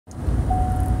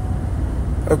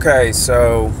Okay,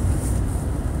 so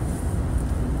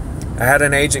I had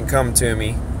an agent come to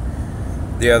me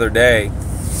the other day,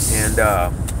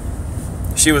 and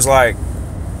she was like,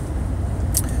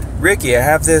 "Ricky, I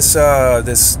have this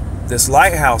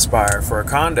lighthouse buyer for a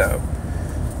condo,"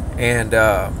 and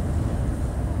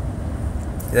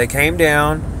they came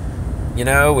down. You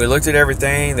know, we looked at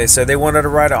everything. They said they wanted to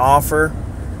write an offer,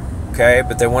 okay,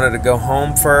 but they wanted to go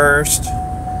home first,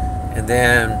 and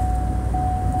then,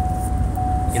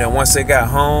 you know, once they got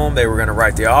home, they were going to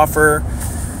write the offer.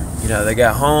 You know, they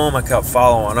got home, I kept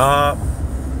following up.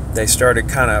 They started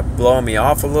kind of blowing me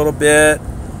off a little bit,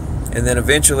 and then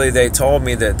eventually they told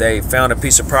me that they found a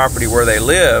piece of property where they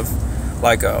live,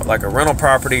 like a rental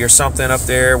property or something up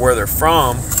there where they're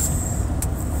from,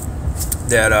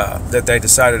 that they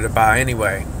decided to buy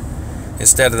anyway,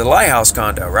 instead of the lighthouse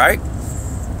condo, right?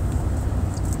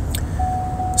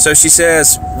 So she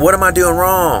says, "What am I doing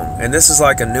wrong?" And this is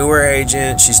like a newer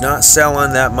agent. She's not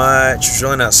selling that much. She's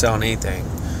really not selling anything.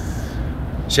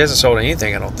 She hasn't sold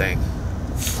anything, I don't think.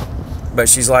 But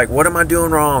she's like, "What am I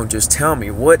doing wrong? Just tell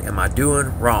me, what am I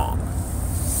doing wrong?"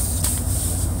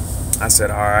 I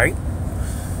said, "All right,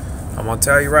 I'm going to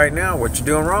tell you right now what you're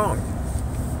doing wrong.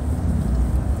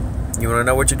 You want to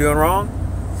know what you're doing wrong?"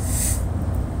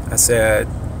 I said,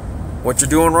 "What you're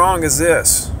doing wrong is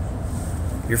this.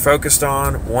 You're focused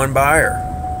on one buyer,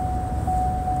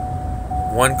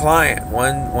 one client,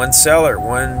 one seller,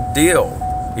 one deal.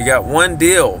 You got one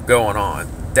deal going on.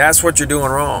 That's what you're doing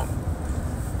wrong.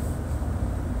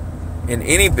 In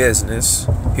any business,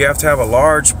 you have to have a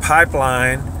large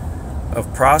pipeline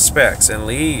of prospects and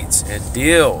leads and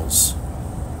deals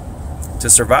to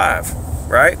survive,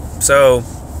 right?" So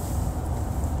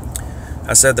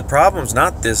I said, the problem's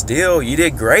not this deal. You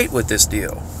did great with this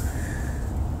deal.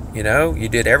 You know, you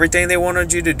did everything they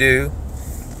wanted you to do.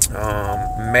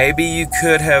 Maybe you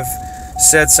could have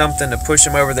said something to push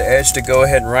them over the edge to go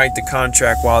ahead and write the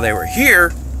contract while they were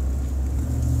here,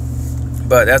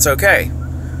 but that's okay.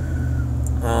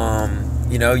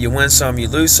 You know, you win some, you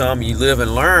lose some, you live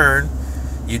and learn.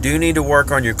 You do need to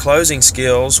work on your closing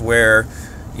skills where,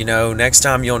 you know, next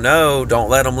time you'll know, don't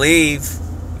let them leave.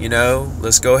 You know,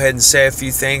 let's go ahead and say a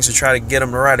few things to try to get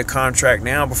them to write a contract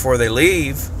now before they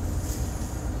leave.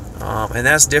 And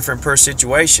that's different per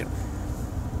situation.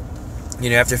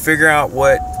 You have to figure out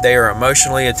what they are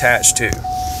emotionally attached to.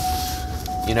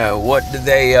 You know, what do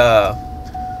they,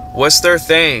 what's their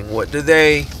thing? What do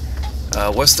they,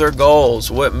 what's their goals?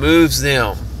 What moves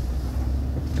them?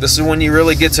 This is when you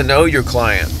really get to know your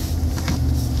client.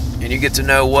 And you get to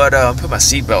know what, put my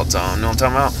seatbelt on, you know what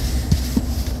I'm talking about?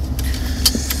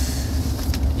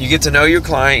 You get to know your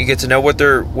client, you get to know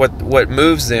what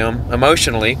moves them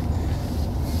emotionally,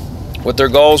 what their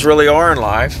goals really are in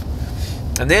life,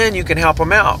 and then you can help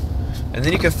them out. And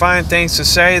then you can find things to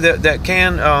say that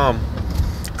can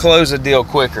close a deal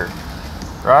quicker,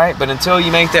 right? But until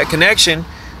you make that connection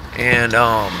and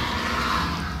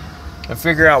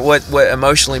figure out what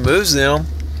emotionally moves them,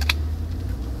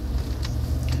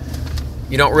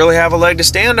 you don't really have a leg to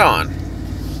stand on.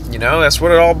 You know, that's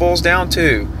what it all boils down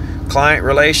to. Client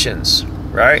relations,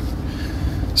 right?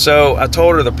 So I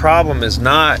told her the problem is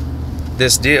not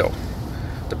this deal.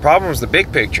 The problem is the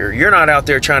big picture. You're not out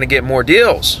there trying to get more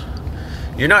deals.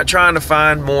 You're not trying to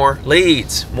find more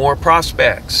leads, more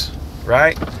prospects,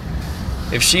 right?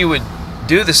 If she would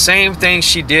do the same thing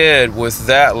she did with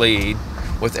that lead,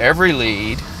 with every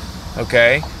lead,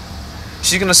 okay,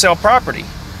 she's going to sell property.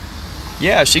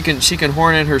 Yeah, she can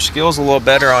horn in her skills a little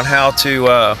better on how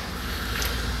to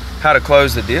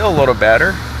close the deal a little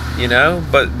better, you know,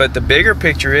 but the bigger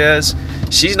picture is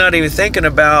she's not even thinking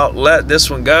about, let this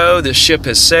one go, this ship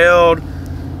has sailed,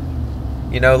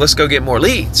 you know, let's go get more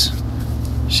leads.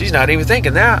 She's not even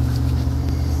thinking that.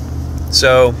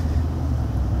 So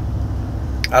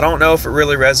I don't know if it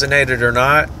really resonated or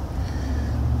not,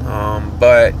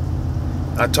 but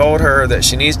I told her that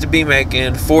she needs to be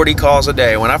making 40 calls a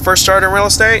day. When I first started in real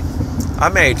estate, I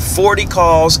made 40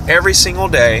 calls every single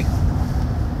day,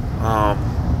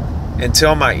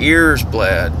 until my ears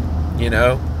bled, you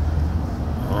know,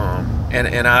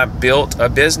 and I built a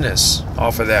business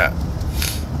off of that,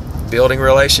 building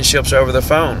relationships over the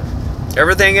phone.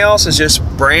 Everything else is just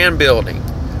brand building.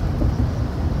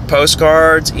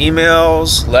 Postcards,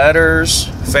 emails, letters,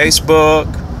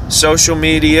 Facebook, social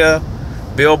media,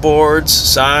 billboards,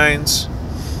 signs.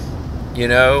 You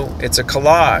know, it's a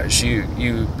collage.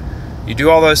 You do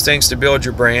all those things to build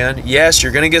your brand. Yes,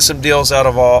 you're going to get some deals out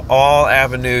of all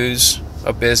avenues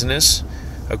of business,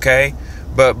 okay?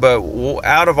 But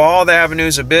out of all the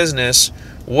avenues of business,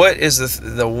 what is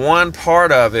the one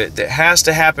part of it that has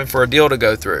to happen for a deal to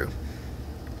go through?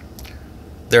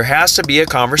 There has to be a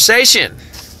conversation.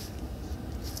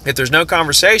 If there's no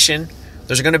conversation,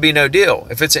 there's going to be no deal.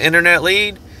 If it's an internet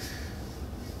lead,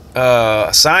 a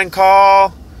sign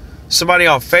call, somebody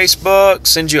on Facebook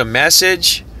sends you a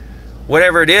message,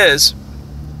 whatever it is,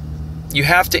 you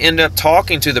have to end up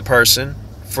talking to the person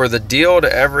for the deal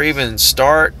to ever even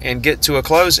start and get to a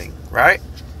closing, right?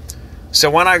 So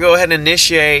why not go ahead and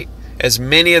initiate as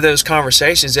many of those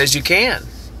conversations as you can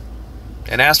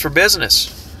and ask for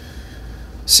business.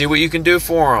 See what you can do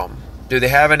for them. Do they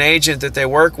have an agent that they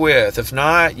work with? If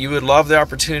not, you would love the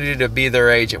opportunity to be their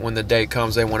agent when the day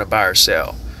comes they want to buy or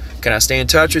sell. Can I stay in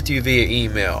touch with you via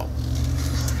email?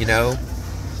 You know,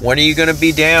 when are you going to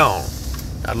be down?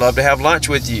 I'd love to have lunch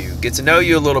with you, get to know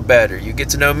you a little better. You get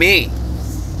to know me,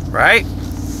 right?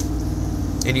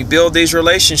 And you build these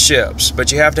relationships,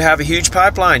 but you have to have a huge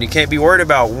pipeline. You can't be worried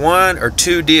about 1 or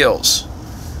 2 deals.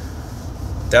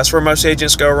 That's where most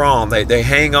agents go wrong. They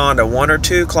hang on to 1 or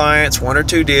 2 clients, 1 or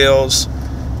 2 deals,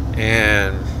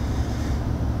 and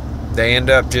they end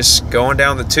up just going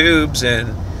down the tubes.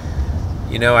 And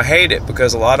you know, I hate it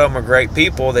because a lot of them are great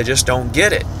people. They just don't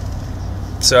get it.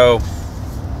 So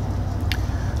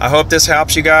I hope this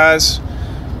helps you guys.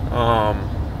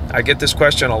 I get this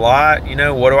question a lot. You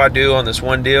know, what do I do on this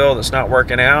one deal that's not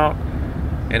working out?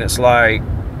 And it's like,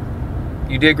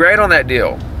 you did great on that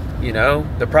deal. You know,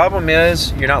 the problem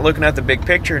is you're not looking at the big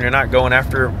picture and you're not going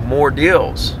after more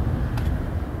deals.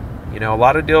 You know, a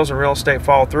lot of deals in real estate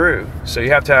fall through. So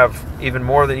you have to have even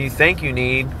more than you think you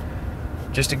need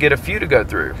just to get a few to go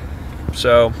through.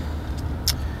 So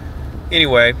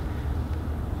anyway,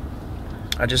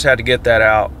 I just had to get that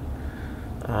out.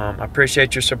 I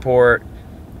appreciate your support.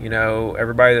 You know,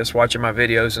 everybody that's watching my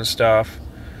videos and stuff.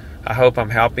 I hope I'm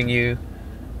helping you.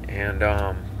 And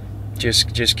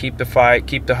just keep the fight,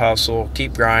 keep the hustle,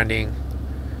 keep grinding,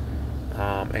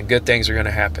 and good things are going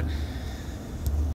to happen.